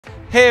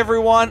Hey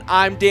everyone,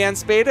 I'm Dan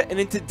Spada, and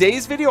in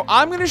today's video,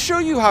 I'm going to show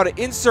you how to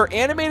insert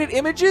animated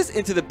images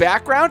into the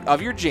background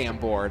of your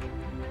Jamboard.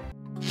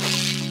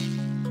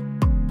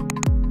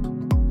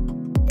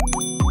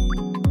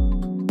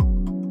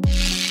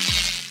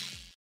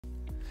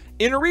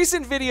 In a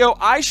recent video,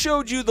 I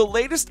showed you the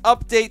latest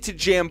update to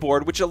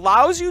Jamboard, which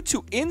allows you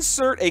to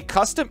insert a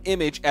custom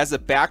image as a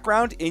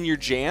background in your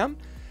Jam.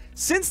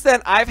 Since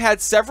then, I've had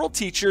several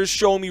teachers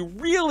show me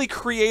really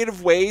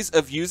creative ways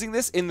of using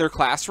this in their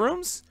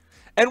classrooms.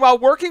 And while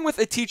working with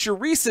a teacher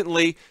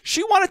recently,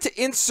 she wanted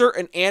to insert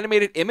an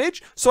animated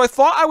image, so I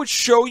thought I would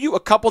show you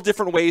a couple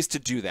different ways to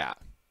do that.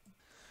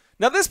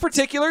 Now, this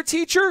particular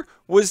teacher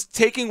was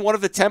taking one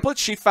of the templates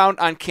she found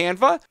on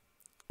Canva,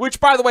 which,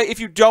 by the way,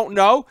 if you don't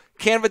know,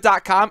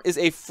 canva.com is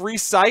a free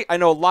site. I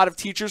know a lot of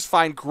teachers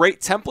find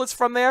great templates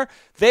from there.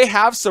 They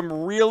have some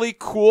really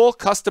cool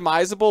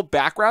customizable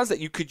backgrounds that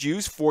you could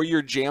use for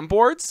your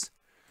Jamboards.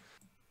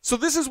 So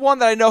this is one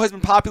that I know has been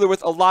popular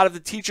with a lot of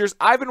the teachers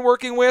I've been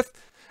working with.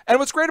 And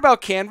what's great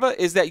about Canva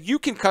is that you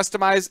can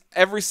customize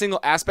every single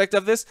aspect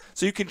of this.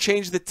 So you can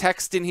change the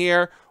text in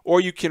here, or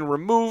you can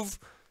remove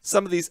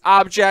some of these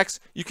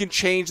objects. You can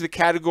change the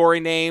category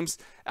names,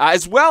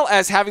 as well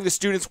as having the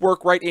students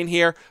work right in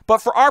here.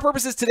 But for our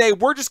purposes today,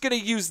 we're just going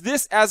to use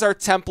this as our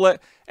template,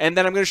 and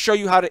then I'm going to show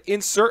you how to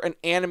insert an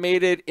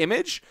animated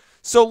image.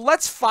 So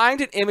let's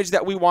find an image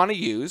that we want to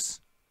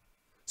use.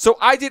 So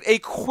I did a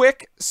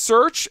quick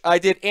search. I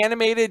did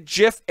animated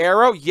GIF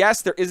arrow.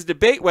 Yes, there is a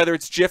debate whether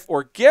it's GIF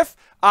or GIF.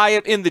 I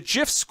am in the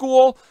GIF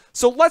school.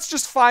 So let's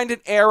just find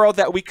an arrow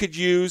that we could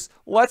use.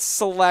 Let's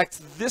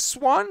select this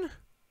one.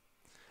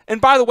 And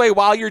by the way,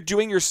 while you're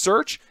doing your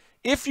search,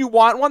 if you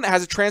want one that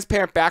has a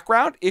transparent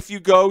background, if you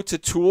go to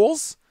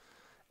Tools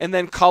and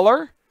then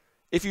Color,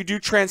 if you do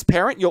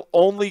transparent, you'll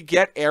only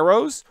get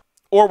arrows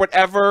or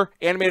whatever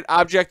animated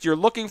object you're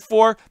looking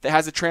for that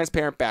has a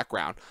transparent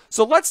background.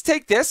 So let's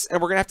take this, and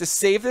we're going to have to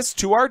save this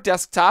to our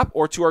desktop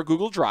or to our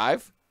Google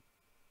Drive.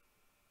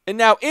 And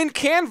now in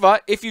Canva,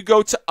 if you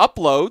go to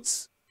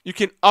Uploads, you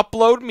can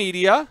upload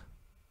media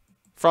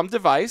from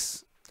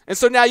device. And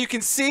so now you can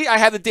see I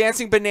have the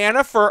dancing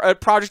banana for a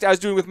project I was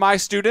doing with my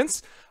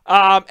students.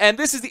 And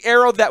this is the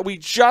arrow that we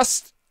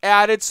just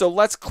added. So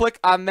let's click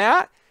on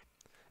that.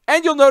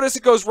 And you'll notice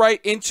it goes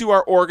right into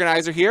our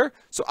organizer here.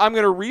 So I'm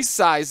going to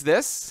resize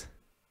this.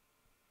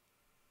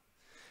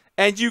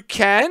 And you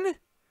can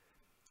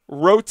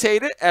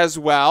rotate it as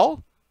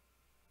well.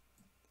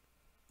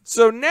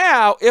 So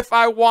now if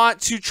I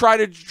want to try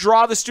to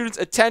draw the student's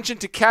attention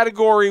to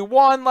category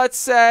 1, let's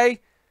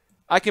say,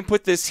 I can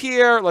put this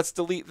here. Let's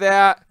delete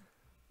that.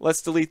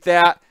 Let's delete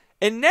that.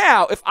 And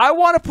now if I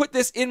want to put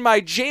this in my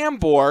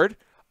Jamboard,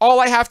 all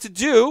I have to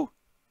do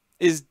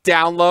is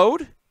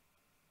download,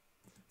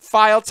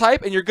 file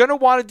type, and you're going to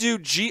want to do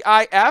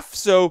GIF.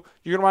 So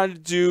you're going to want to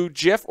do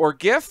GIF or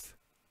GIF.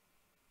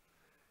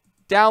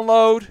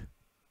 Download.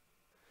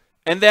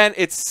 And then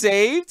it's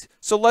saved.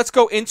 So let's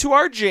go into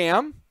our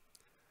Jam.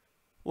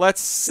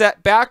 Let's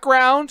set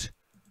background.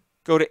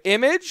 Go to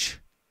image.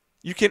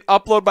 You can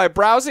upload by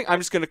browsing. I'm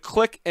just going to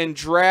click and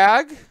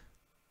drag.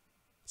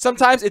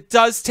 Sometimes it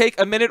does take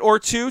a minute or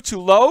two to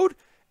load.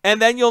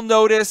 And then you'll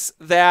notice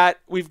that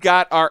we've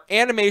got our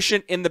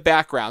animation in the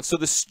background. So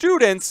the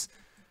students,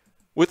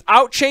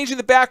 without changing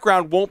the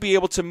background, won't be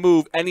able to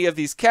move any of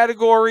these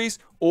categories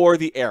or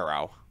the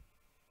arrow.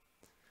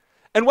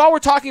 And while we're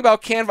talking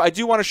about Canva, I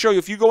do want to show you,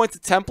 if you go into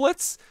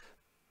templates,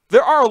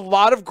 there are a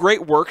lot of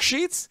great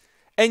worksheets,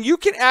 and you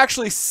can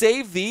actually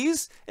save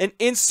these and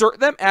insert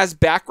them as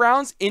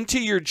backgrounds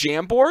into your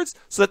Jamboards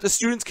so that the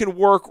students can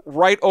work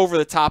right over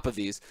the top of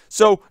these.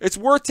 So it's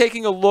worth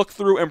taking a look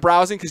through and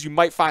browsing, because you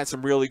might find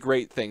some really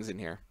great things in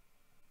here.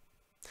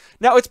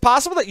 Now, it's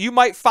possible that you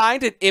might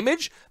find an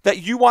image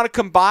that you want to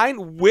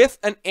combine with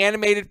an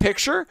animated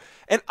picture.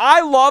 And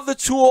I love the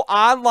tool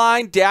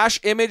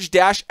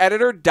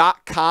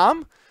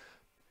online-image-editor.com.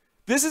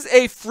 This is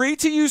a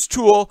free-to-use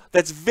tool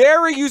that's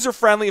very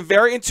user-friendly and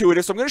very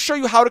intuitive. So I'm going to show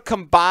you how to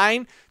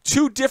combine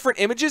two different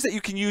images that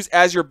you can use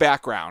as your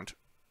background.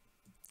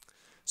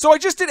 So I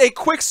just did a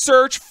quick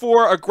search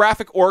for a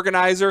graphic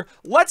organizer.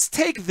 Let's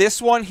take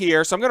this one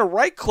here. So I'm going to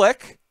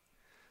right-click,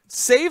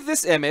 save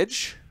this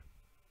image,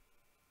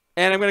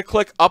 and I'm going to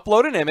click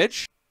Upload an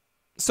Image.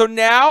 So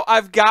now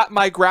I've got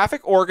my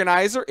graphic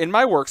organizer in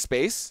my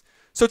workspace.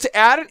 So to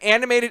add an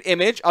animated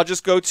image, I'll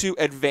just go to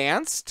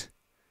Advanced,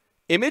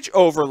 Image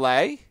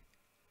Overlay,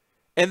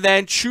 and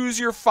then choose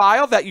your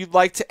file that you'd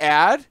like to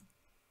add.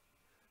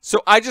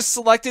 So I just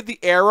selected the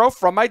arrow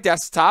from my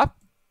desktop.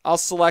 I'll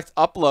select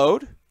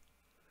Upload.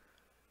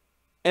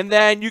 And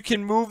then you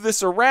can move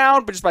this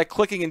around, but just by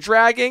clicking and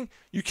dragging,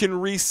 you can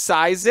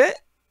resize it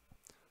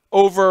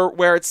over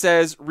where it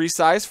says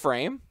Resize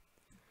Frame.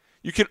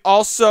 You can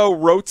also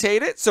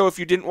rotate it. So if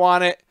you didn't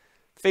want it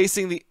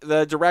facing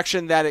the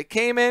direction that it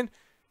came in,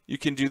 you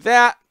can do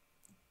that.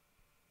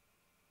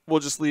 We'll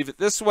just leave it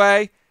this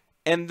way.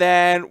 And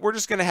then we're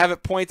just going to have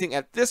it pointing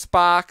at this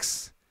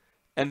box,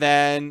 and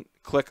then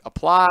click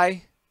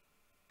Apply.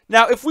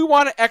 Now, if we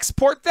want to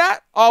export that,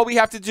 all we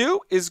have to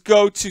do is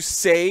go to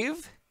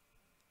Save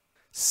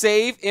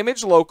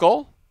Image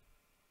Local,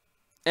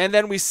 and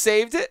then we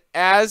saved it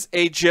as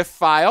a GIF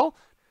file.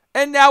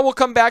 And now we'll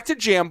come back to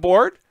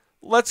Jamboard.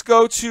 Let's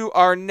go to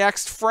our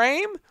next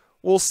frame.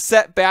 We'll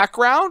set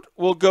background.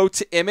 We'll go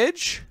to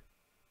Image.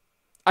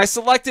 I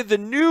selected the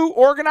new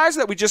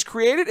organizer that we just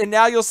created, and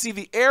now you'll see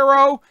the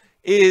arrow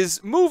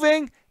is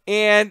moving,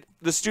 and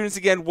the students,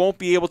 again, won't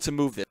be able to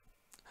move it.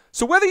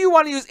 So whether you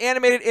want to use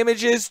animated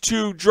images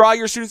to draw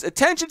your students'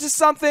 attention to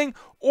something,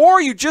 or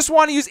you just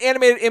want to use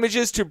animated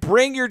images to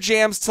bring your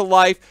jams to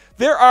life,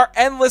 there are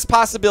endless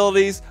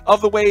possibilities of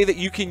the way that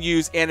you can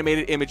use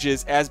animated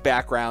images as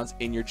backgrounds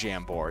in your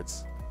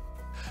Jamboards.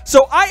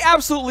 So I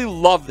absolutely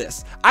love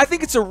this. I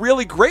think it's a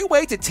really great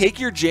way to take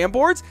your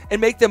Jamboards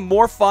and make them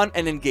more fun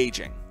and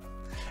engaging.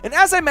 And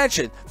as I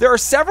mentioned, there are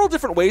several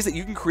different ways that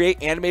you can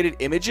create animated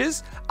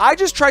images. I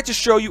just tried to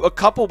show you a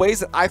couple ways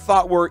that I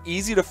thought were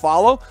easy to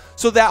follow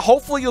so that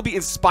hopefully you'll be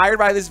inspired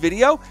by this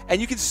video and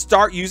you can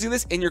start using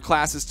this in your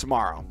classes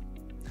tomorrow.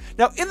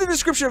 Now, in the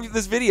description of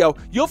this video,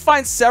 you'll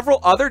find several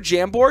other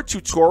Jamboard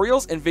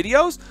tutorials and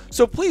videos,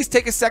 so please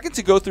take a second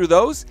to go through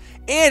those.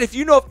 And if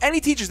you know of any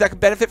teachers that could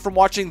benefit from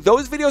watching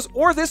those videos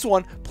or this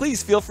one,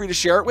 please feel free to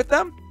share it with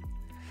them.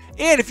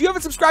 And if you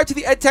haven't subscribed to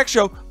the EdTech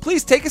Show,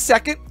 please take a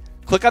second,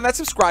 click on that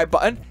subscribe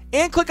button,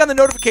 and click on the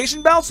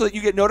notification bell so that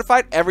you get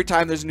notified every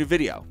time there's a new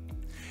video.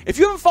 If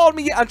you haven't followed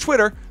me yet on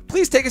Twitter,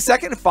 please take a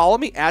second and follow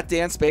me at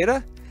Dan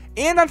Spada,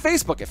 and on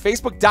Facebook at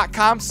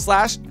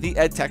facebook.com/The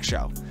EdTech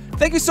Show.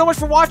 Thank you so much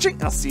for watching,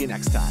 and I'll see you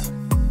next time.